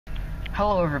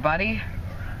Hello everybody.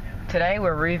 Today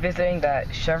we're revisiting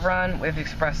that Chevron with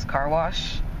Express car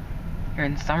wash here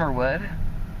in Summerwood.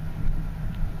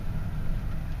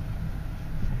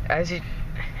 As you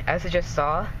just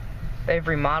saw, they've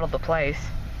remodeled the place.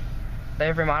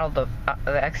 They've remodeled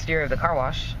the exterior of the car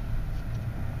wash.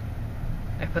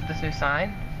 They put this new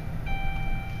sign.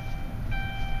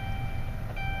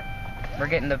 We're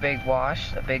getting the big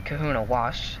wash, the big Kahuna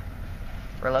wash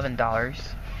for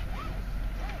 $11.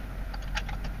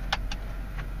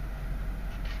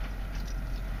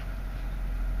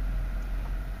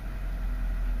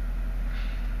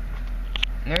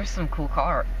 There's some cool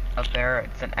car up there.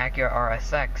 It's an Acura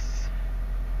RSX.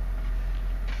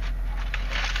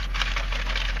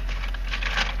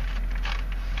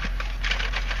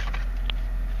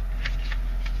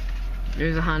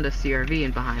 There's a Honda CR-V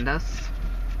in behind us.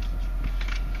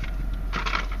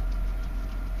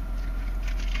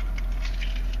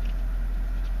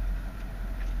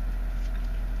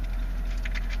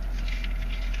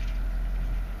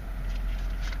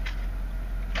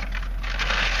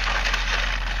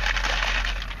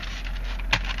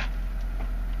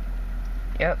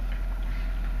 Yep.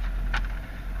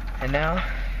 And now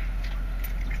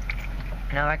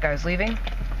that guy's leaving.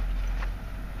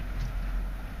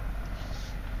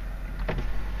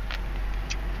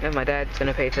 And my dad's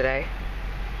gonna pay today.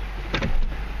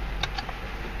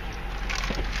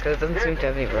 Because it doesn't seem to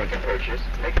have any room.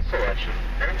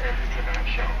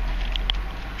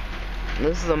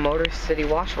 This is a Motor City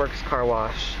Washworks car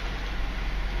wash.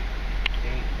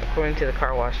 According to the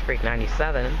Car Wash Freak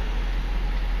 97.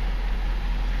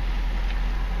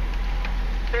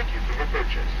 Thank you for the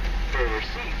purchase. For a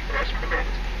receipt, press print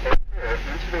or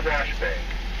into the wash bay.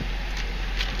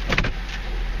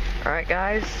 Alright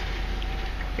guys,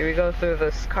 here we go through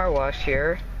this car wash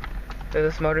here, through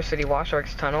this Motor City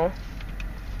Washworks tunnel.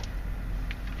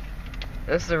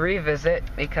 This is a revisit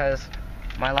because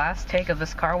my last take of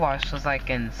this car wash was like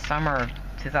in summer of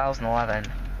 2011.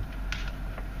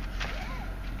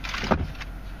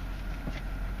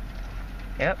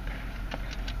 Yep.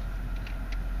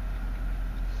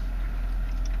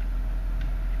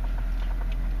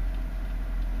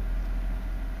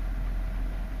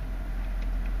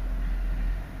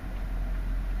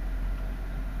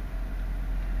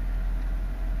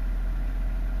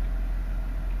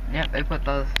 Yep, they put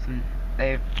those.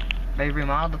 They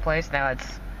remodeled the place. Now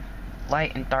it's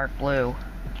light and dark blue.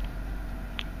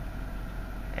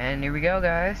 And here we go,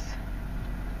 guys.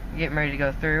 Getting ready to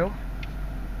go through.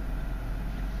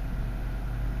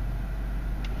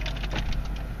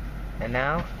 And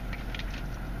now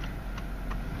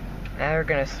they're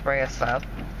gonna spray us up.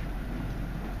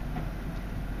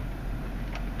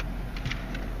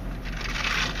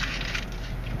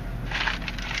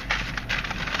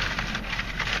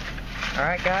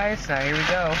 Alright guys, now here we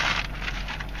go.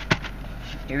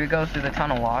 Here we go through the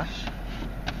tunnel wash.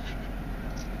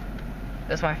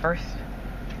 This is my first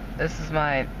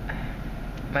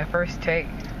take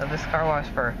of this car wash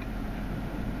for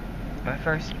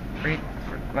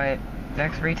my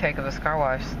next retake of this car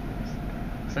wash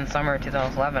since summer of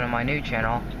 2011 on my new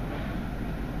channel.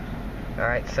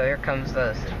 Alright, so here comes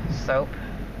the soap.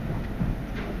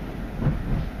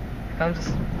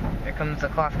 Here comes the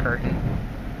cloth curtain.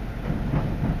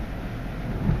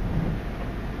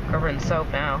 Covered in soap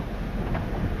now.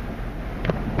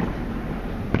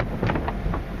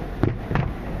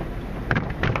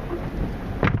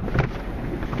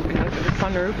 We go to the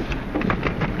sunroof.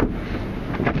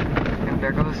 And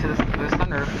there goes to the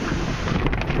sunroof.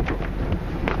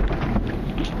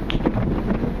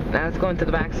 Now it's going to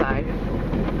the back side.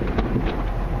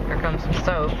 Here comes some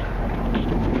soap.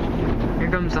 Here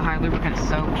comes the high lubricant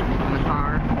soap in the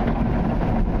car.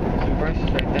 Some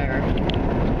brushes right there.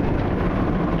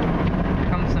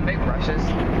 Some big brushes.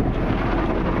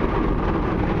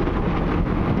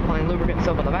 Applying lubricant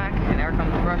soap on the back, and there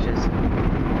comes the brushes.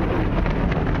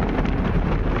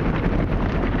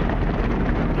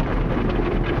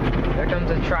 There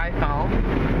comes a tri-foam.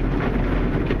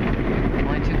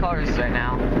 Only two colors right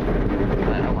now.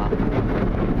 But oh well.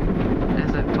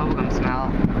 There's a bubblegum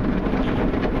smell.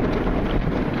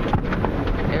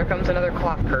 Here comes another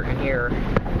cloth curtain here.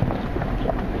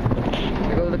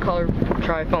 There goes the color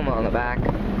tri-foam on the back.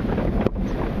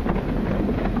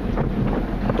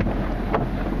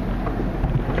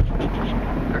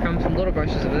 There comes some little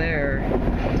brushes over there.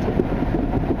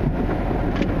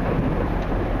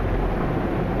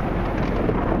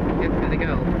 Yep, there they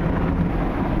go.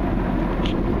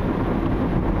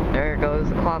 There goes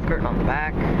the cloth curtain on the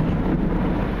back.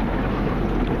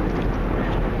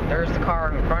 There's the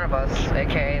car in front of us,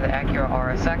 aka the Acura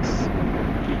RSX.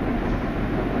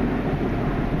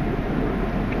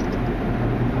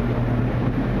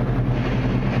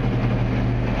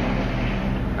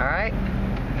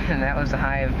 that was a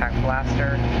high impact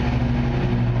blaster.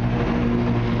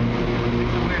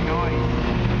 Weird noise.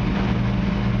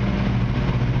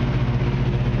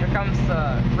 Here comes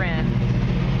the rinse.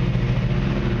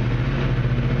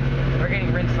 We're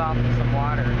getting rinsed off with some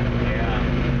water. Yeah.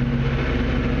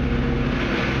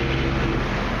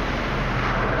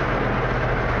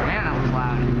 Man, that was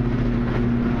loud.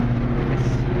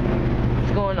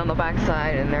 It's going on the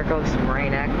backside, and there goes some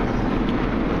rain X.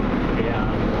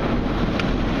 Yeah.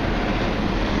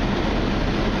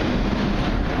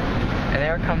 And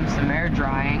there comes some air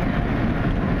drying.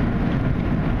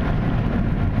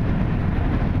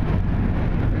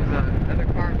 There's another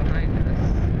car behind us.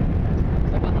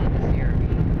 So behind us here.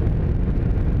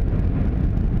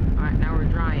 Alright, now we're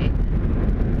drying.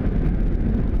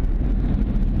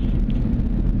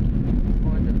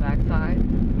 Going to the backside.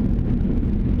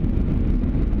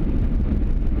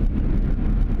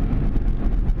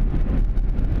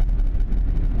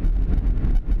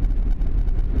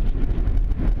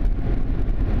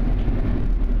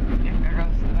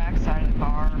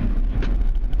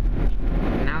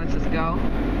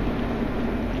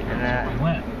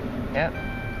 Yep.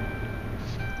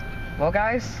 Well,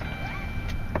 guys,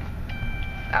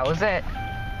 that was it.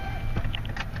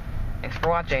 Thanks for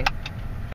watching.